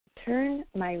 Turn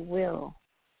my will,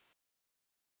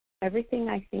 everything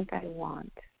I think I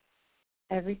want,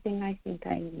 everything I think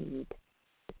I need,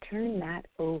 to turn that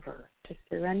over, to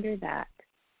surrender that to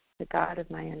the God of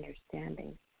my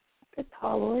understanding. It's a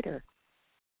tall order.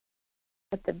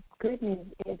 But the good news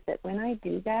is that when I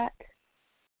do that,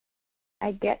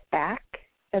 I get back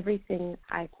everything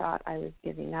I thought I was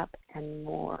giving up and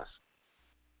more.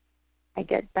 I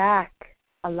get back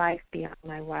a life beyond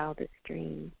my wildest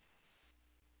dreams.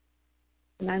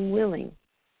 And I'm willing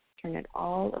to turn it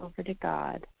all over to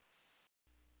God.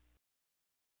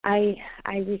 I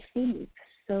receive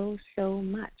so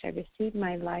much. I receive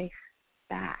my life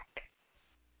back.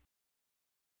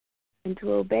 And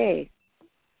to obey,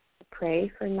 to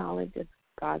pray for knowledge of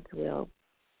God's will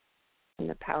and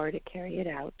the power to carry it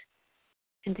out,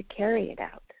 and to carry it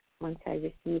out once I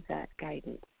receive that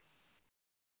guidance.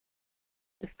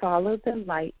 To follow the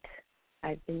light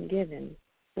I've been given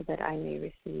so that I may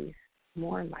receive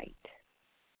more light.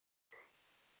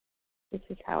 This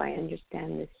is how I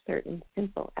understand this certain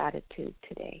simple attitude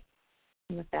today.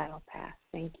 And with that, I'll pass.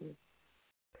 Thank you.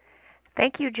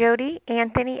 Thank you, Jody.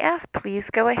 Anthony F., please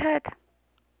go ahead.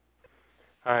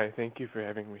 Hi, thank you for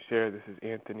having me share. This is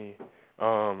Anthony.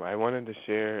 I wanted to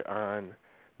share on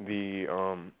the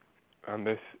on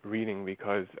this reading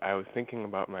because I was thinking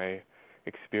about my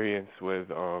experience with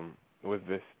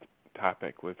this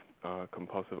topic with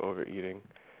compulsive overeating,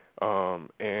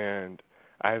 and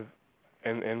I've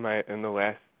in the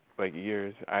last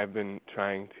years I've been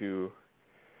trying to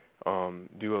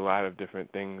do a lot of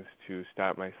different things to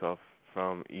stop myself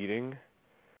from eating.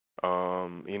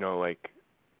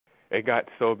 It got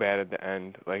so bad at the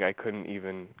end, I couldn't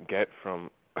even get from,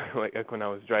 when I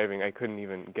was driving, I couldn't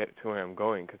even get to where I'm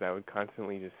going because I would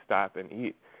constantly just stop and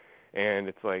eat. And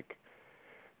it's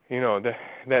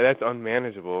that's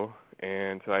unmanageable.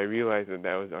 And so I realized that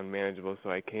was unmanageable, so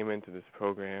I came into this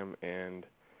program and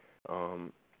I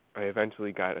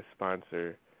eventually got a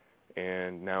sponsor.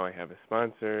 And now I have a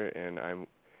sponsor, and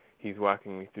he's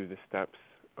walking me through the steps,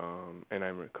 and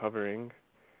I'm recovering.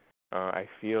 I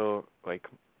feel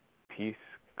peace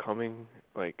coming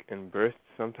in bursts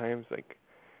sometimes.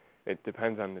 It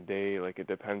depends on the day, it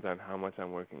depends on how much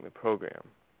I'm working the program.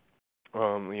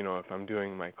 If I'm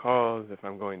doing my calls, if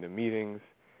I'm going to meetings,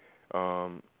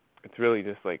 it's really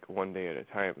just one day at a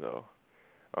time though.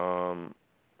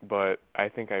 But I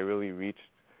think I really reached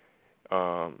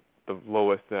the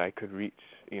lowest that I could reach,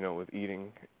 with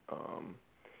eating.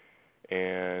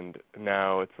 And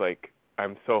now it's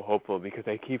I'm so hopeful because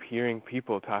I keep hearing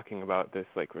people talking about this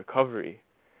recovery,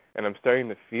 and I'm starting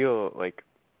to feel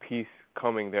peace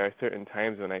coming. There are certain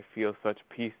times when I feel such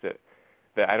peace that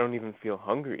I don't even feel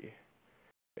hungry.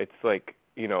 It's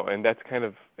and that's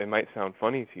it might sound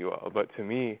funny to you all, but to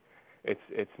me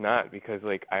it's not, because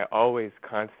I always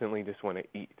constantly just want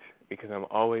to eat because I'm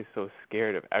always so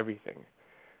scared of everything.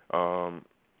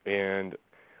 And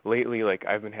lately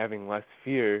I've been having less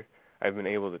fear. I've been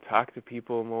able to talk to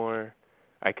people more.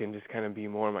 I can just be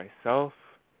more myself,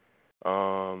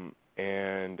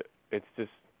 and it's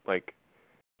just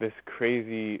this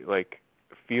crazy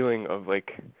feeling of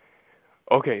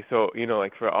okay, so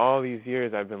for all these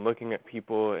years I've been looking at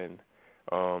people and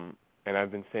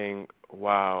I've been saying,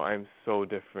 wow, I'm so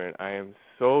different. I am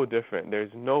so different.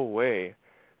 There's no way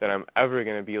that I'm ever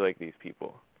going to be like these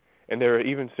people. And there are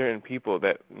even certain people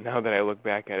that, now that I look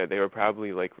back at it, they were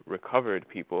probably recovered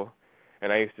people.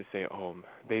 And I used to say, oh,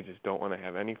 they just don't want to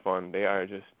have any fun. They are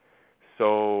just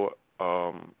so,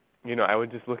 I would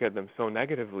just look at them so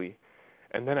negatively.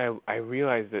 And then I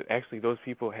realized that actually those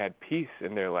people had peace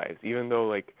in their lives, even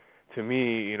though, to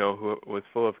me, who was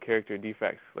full of character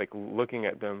defects, looking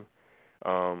at them,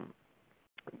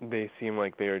 they seem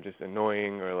like they are just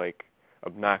annoying or,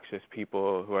 obnoxious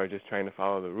people who are just trying to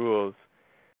follow the rules.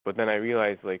 But then I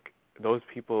realized, those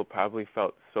people probably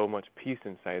felt so much peace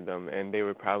inside them, and they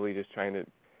were probably just trying to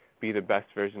be the best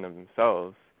version of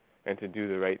themselves and to do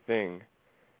the right thing.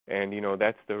 And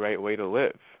that's the right way to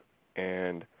live,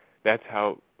 and that's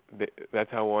how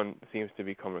one seems to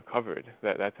become recovered.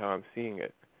 That's how I'm seeing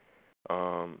it.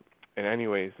 And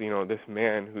anyways, this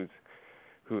man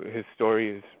who his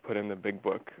story is put in the big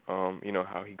book.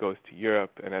 How he goes to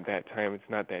Europe, and at that time it's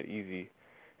not that easy,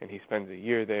 and he spends a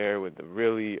year there with the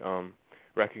really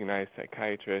recognized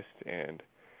psychiatrist, and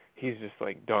he's just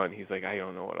like done. He's like, I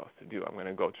don't know what else to do. I'm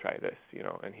gonna go try this,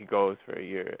 And he goes for a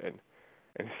year,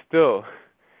 and still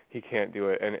he can't do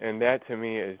it. And that to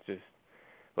me is just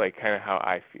like kind of how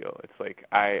I feel. It's like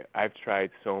I've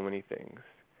tried so many things,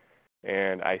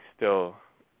 and I still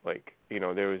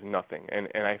there was nothing. And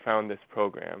I found this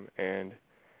program, and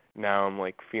now I'm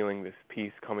like feeling this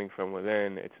peace coming from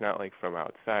within. It's not like from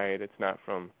outside. It's not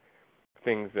from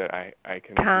things that I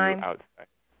can do outside.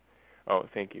 Oh,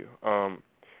 thank you. And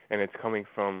it's coming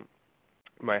from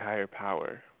my higher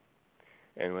power.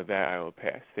 And with that, I will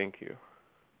pass. Thank you.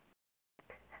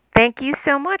 Thank you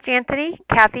so much, Anthony.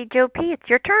 Kathy Joe P., it's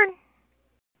your turn.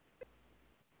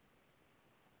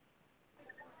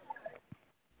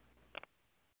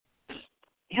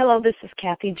 Hello, this is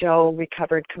Kathy Joe,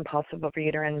 recovered compulsive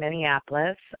overeater in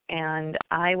Minneapolis, and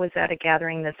I was at a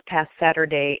gathering this past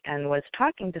Saturday and was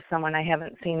talking to someone I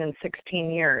haven't seen in 16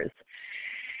 years.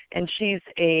 And she's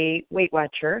a Weight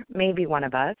Watcher, maybe one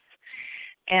of us,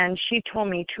 and she told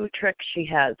me 2 tricks she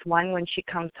has. One, when she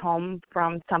comes home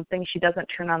from something, she doesn't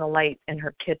turn on the light in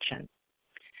her kitchen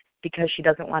because she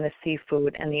doesn't want to see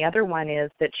food. And the other one is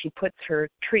that she puts her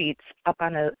treats up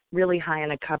on a really high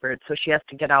in a cupboard, so she has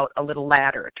to get out a little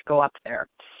ladder to go up there.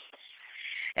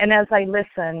 And as I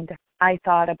listened, I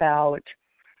thought about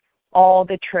all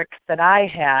the tricks that I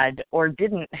had or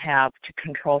didn't have to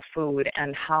control food,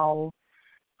 and how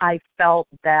I felt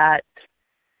that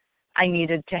I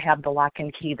needed to have the lock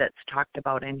and key that's talked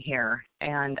about in here.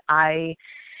 And I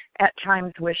at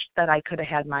times wished that I could have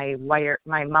had my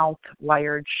mouth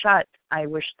wired shut. I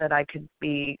wished that I could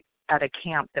be at a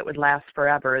camp that would last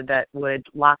forever, that would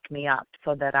lock me up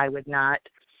so that I would not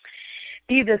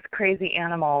be this crazy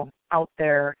animal out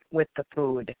there with the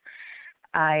food.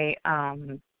 I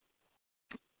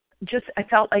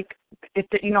felt like,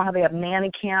 how they have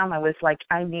nanny cam, I was like,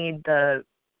 I need the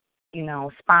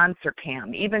sponsor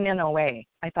cam. Even in OA,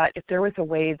 I thought if there was a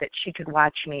way that she could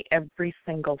watch me every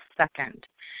single second,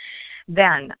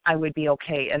 then I would be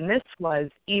okay. And this was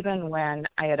even when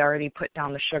I had already put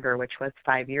down the sugar, which was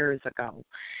 5 years ago.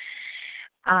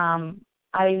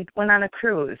 I went on a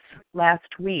cruise last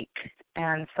week,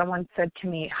 and someone said to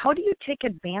me, how do you take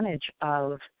advantage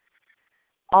of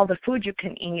all the food you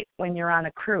can eat when you're on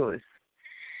a cruise?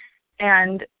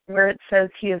 And where it says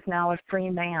he is now a free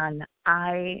man,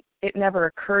 it never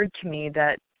occurred to me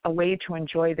that a way to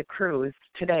enjoy the cruise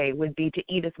today would be to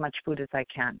eat as much food as I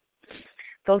can.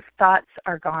 Those thoughts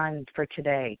are gone for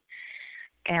today,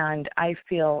 and I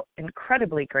feel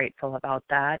incredibly grateful about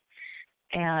that,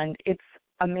 and it's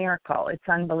a miracle. It's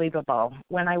unbelievable.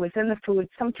 When I was in the food,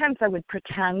 sometimes I would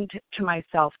pretend to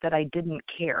myself that I didn't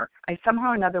care. I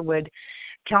somehow or another would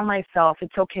tell myself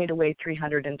it's okay to weigh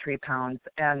 303 pounds,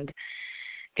 and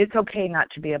it's okay not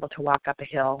to be able to walk up a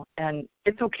hill, and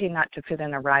it's okay not to fit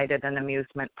in a ride at an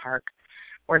amusement park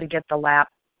or to get the lap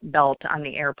belt on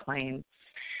the airplane.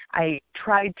 I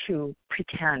tried to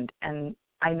pretend, and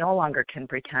I no longer can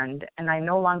pretend, and I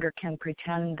no longer can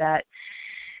pretend that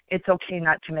it's okay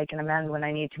not to make an amend when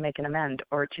I need to make an amend,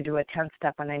 or to do a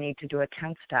 10-step when I need to do a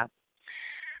 10-step.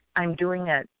 I'm doing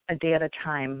it a day at a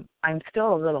time. I'm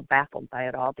still a little baffled by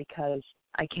it all because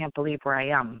I can't believe where I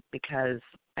am, because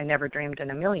I never dreamed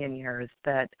in a million years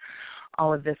that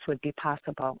all of this would be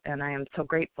possible, and I am so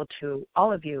grateful to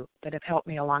all of you that have helped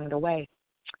me along the way.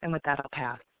 And with that, I'll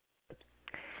pass.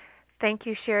 Thank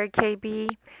you, Sherry KB.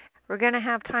 We're going to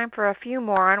have time for a few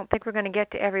more. I don't think we're going to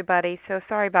get to everybody, so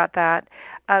sorry about that.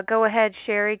 Go ahead,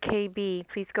 Sherry KB.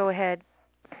 Please go ahead.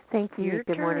 Thank you. Your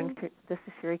Good turn. morning. This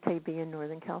is Sherry KB in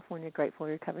Northern California, grateful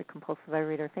recovered compulsive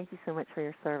overeater. Thank you so much for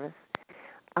your service.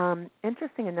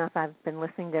 Interesting enough, I've been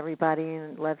listening to everybody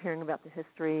and love hearing about the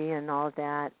history and all of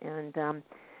that, and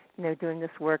doing this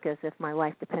work as if my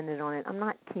life depended on it. I'm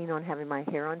not keen on having my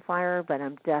hair on fire, but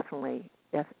I'm definitely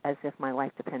as if my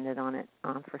life depended on it,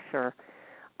 for sure.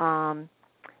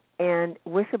 And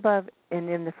wish above, and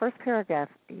in the first paragraph,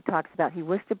 he talks about he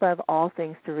wished above all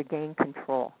things to regain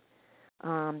control.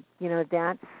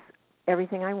 That's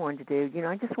everything I wanted to do.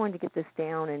 I just wanted to get this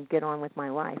down and get on with my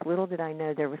life. Little did I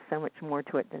know there was so much more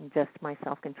to it than just my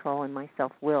self-control and my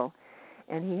self-will.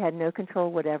 and he had no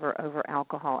control whatever over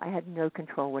alcohol. I had no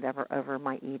control whatever over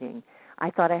my eating. I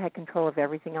thought I had control of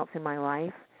everything else in my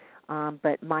life,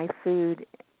 but my food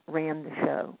ran the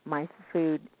show. My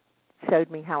food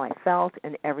showed me how I felt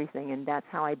and everything, and that's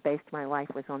how I based my life,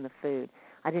 was on the food.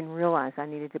 I didn't realize I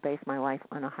needed to base my life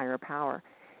on a higher power.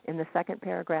 In the second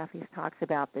paragraph, he talks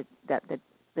about that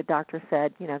the doctor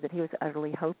said, that he was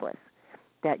utterly hopeless,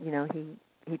 that,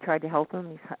 he tried to help him,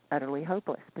 he's utterly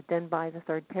hopeless. But then by the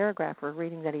third paragraph, we're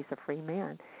reading that he's a free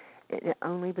man,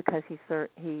 only because he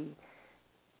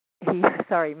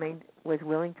was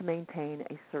willing to maintain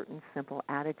a certain simple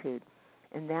attitude.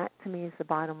 And that, to me, is the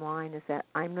bottom line, is that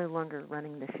I'm no longer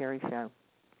running the Sherry Show.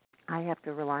 I have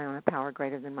to rely on a power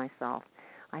greater than myself.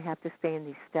 I have to stay in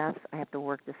these steps. I have to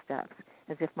work the steps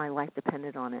as if my life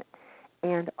depended on it.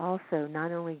 And also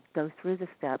not only go through the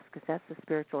steps, because that's the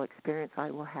spiritual experience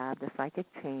I will have, the psychic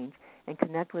change, and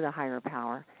connect with a higher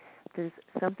power. There's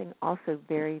something also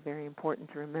very, very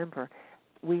important to remember.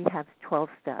 We have 12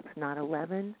 steps, not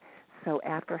 11. So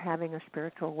after having a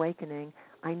spiritual awakening,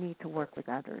 I need to work with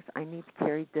others. I need to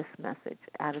carry this message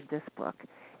out of this book,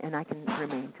 and I can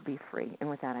remain to be free. And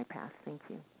with that, I pass. Thank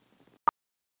you.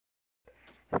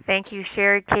 Thank you,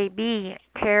 Sherry KB.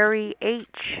 Terry H.,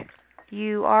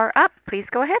 you are up. Please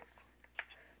go ahead.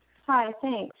 Hi,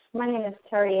 thanks. My name is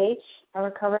Terry H., a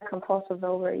recovered compulsive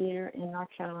overeater in North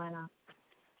Carolina.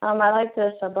 I like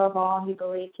this. Above all, he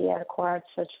believed he had acquired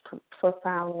such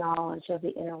profound knowledge of the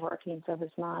inner workings of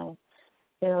his mind.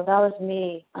 That was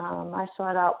me. I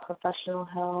sought out professional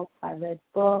help. I read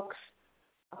books,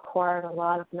 acquired a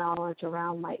lot of knowledge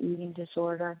around my eating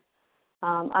disorder.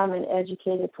 I'm an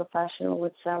educated professional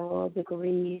with several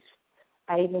degrees.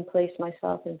 I even placed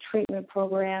myself in treatment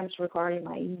programs regarding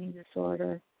my eating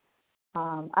disorder.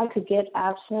 I could get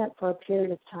abstinent for a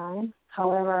period of time.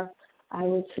 However, I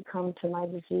would succumb to my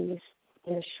disease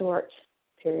in a short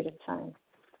period of time.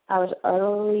 I was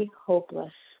utterly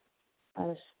hopeless,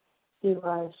 as he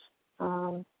was.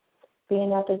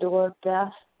 Being at the door of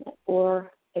death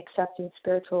or accepting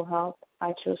spiritual help,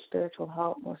 I chose spiritual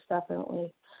help most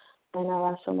definitely. And I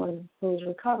asked someone who's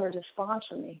recovered to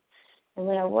sponsor me. And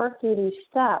when I worked through these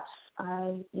steps,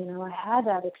 I had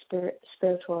that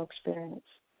spiritual experience.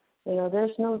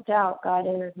 There's no doubt God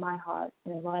entered my heart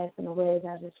and life in a way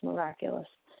that is miraculous.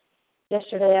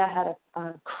 Yesterday I had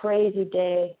a crazy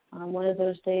day, one of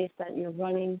those days that you're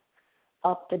running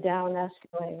up the down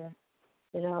escalator.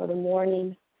 The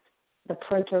morning the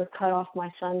printer cut off my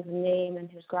son's name and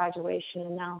his graduation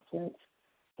announcement,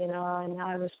 and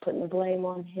I was putting the blame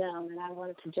on him, and I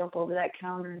wanted to jump over that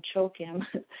counter and choke him.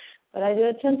 But I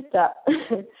did a 10-step,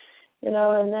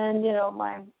 and then,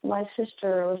 my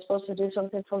sister was supposed to do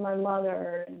something for my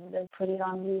mother and then put it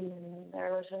on me, and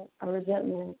there was a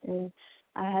resentment, and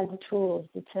I had the tools,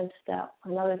 the 10-step,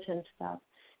 another 10-step.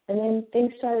 And then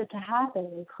things started to happen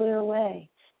and clear away.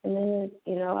 And then,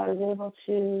 I was able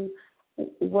to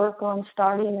work on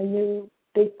starting a new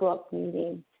big book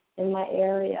meeting in my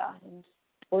area and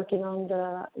working on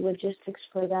the logistics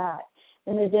for that.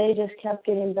 And the day just kept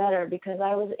getting better because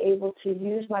I was able to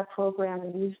use my program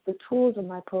and use the tools of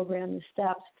my program, the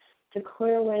steps, to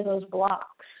clear away those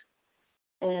blocks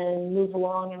and move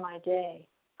along in my day.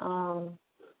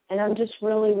 And I'm just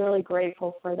really, really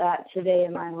grateful for that today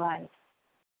in my life.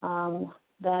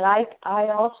 That I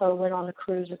also went on a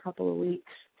cruise a couple of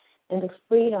weeks, and the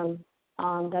freedom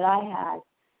that I had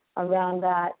around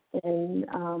that in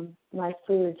my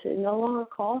foods, it no longer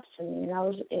cost me, and I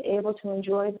was able to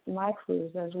enjoy my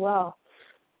cruise as well.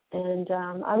 And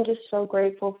I'm just so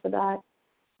grateful for that.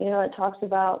 It talks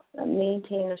about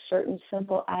maintaining a certain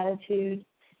simple attitude,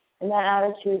 and that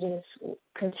attitude is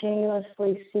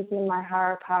continuously seeking my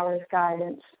higher power's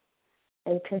guidance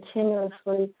and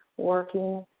continuously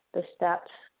working the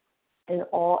steps in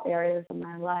all areas of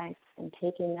my life and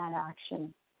taking that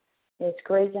action. It's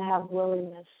great to have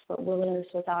willingness, but willingness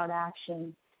without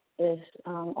action is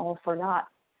all for naught.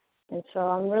 And so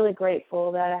I'm really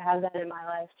grateful that I have that in my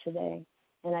life today,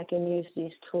 and I can use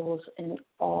these tools in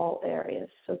all areas.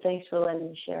 So thanks for letting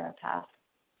me share, Path.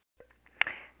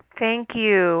 Thank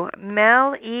you.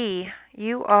 Mel E.,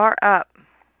 you are up.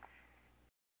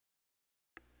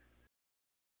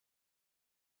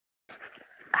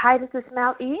 Hi, this is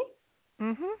Mel E.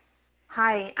 Mm-hmm.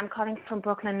 Hi, I'm calling from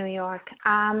Brooklyn, New York.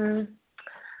 I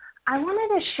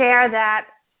wanted to share that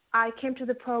I came to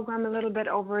the program a little bit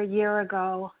over a year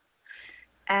ago,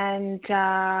 and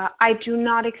I do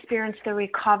not experience the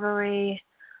recovery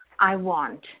I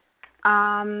want.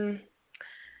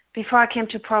 Before I came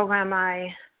to program,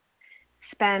 I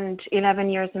spent 11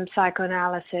 years in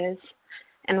psychoanalysis,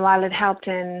 and while it helped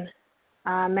in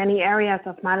many areas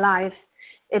of my life,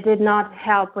 it did not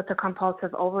help with the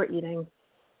compulsive overeating.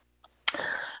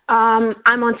 I'm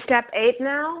on step 8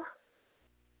 now,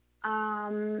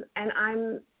 and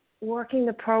I'm working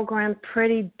the program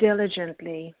pretty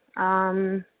diligently.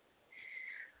 But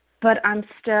I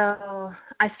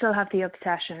still have the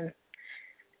obsession.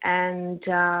 And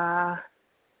I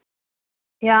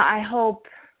hope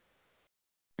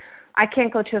I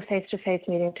can't go to a face-to-face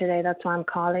meeting today. That's why I'm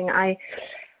calling.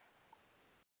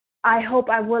 I hope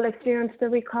I will experience the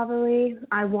recovery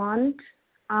I want.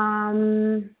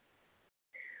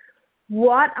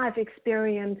 What I've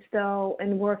experienced, though,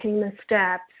 in working the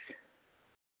steps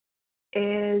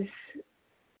is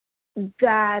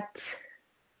that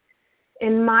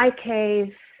in my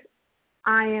case,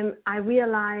 I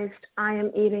realized I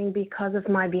am eating because of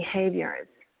my behaviors.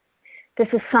 This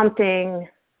is something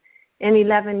in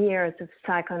 11 years of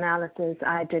psychoanalysis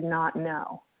I did not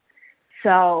know.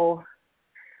 So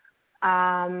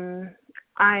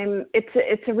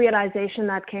it's a realization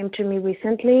that came to me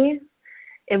recently.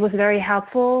 It was very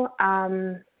helpful.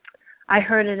 I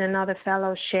heard it another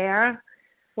fellow share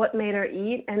what made her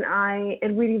eat, and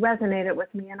it really resonated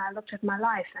with me, and I looked at my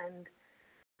life, and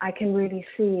I can really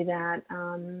see that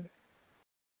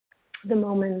the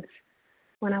moments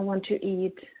when I want to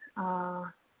eat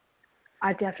are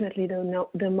definitely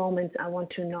the moments I want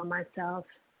to know myself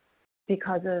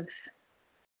because of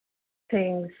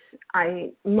things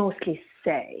I mostly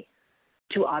say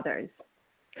to others.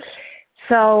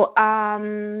 So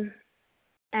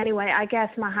anyway, I guess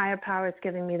my higher power is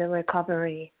giving me the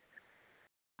recovery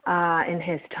in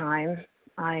his time.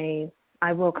 I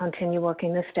will continue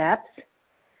working the steps,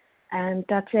 and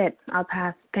that's it. I'll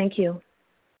pass. Thank you.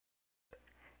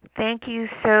 Thank you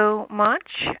so much,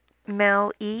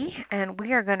 Mel E. And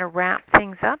we are going to wrap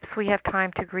things up so we have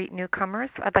time to greet newcomers.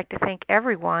 I'd like to thank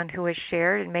everyone who has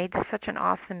shared and made this such an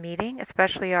awesome meeting,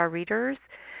 especially our readers,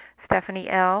 Stephanie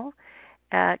L.,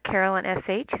 Carolyn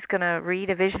S.H. is going to read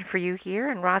A Vision for You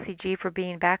here, and Rossi G. for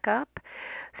being back up.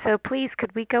 So please,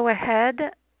 could we go ahead,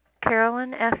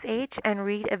 Carolyn S.H., and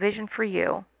read A Vision for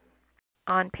You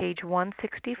on page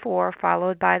 164,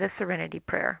 followed by the Serenity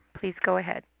Prayer. Please go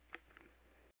ahead.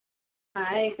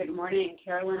 Hi, good morning.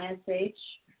 Carolyn S.H.,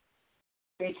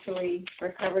 gratefully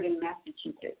recovered in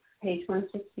Massachusetts, page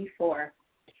 164.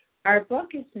 Our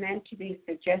book is meant to be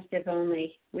suggestive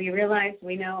only. We realize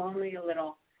we know only a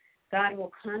little. God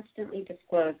will constantly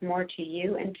disclose more to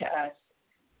you and to us.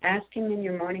 Ask Him in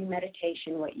your morning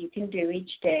meditation what you can do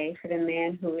each day for the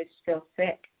man who is still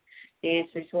sick. The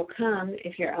answers will come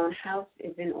if your own house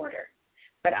is in order.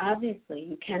 But obviously,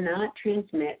 you cannot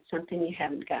transmit something you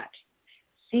haven't got.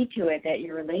 See to it that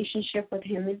your relationship with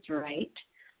Him is right,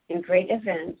 and great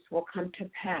events will come to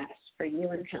pass for you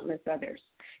and countless others.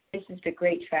 This is the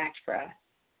great fact for us.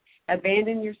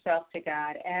 Abandon yourself to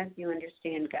God as you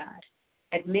understand God.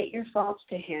 Admit your faults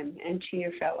to Him and to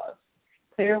your fellows.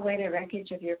 Clear away the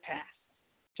wreckage of your past.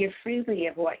 Give freely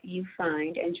of what you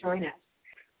find and join us.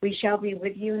 We shall be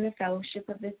with you in the fellowship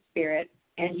of the Spirit,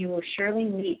 and you will surely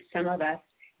meet some of us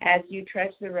as you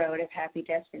trudge the road of happy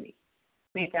destiny.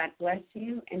 May God bless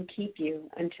you and keep you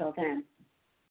until then.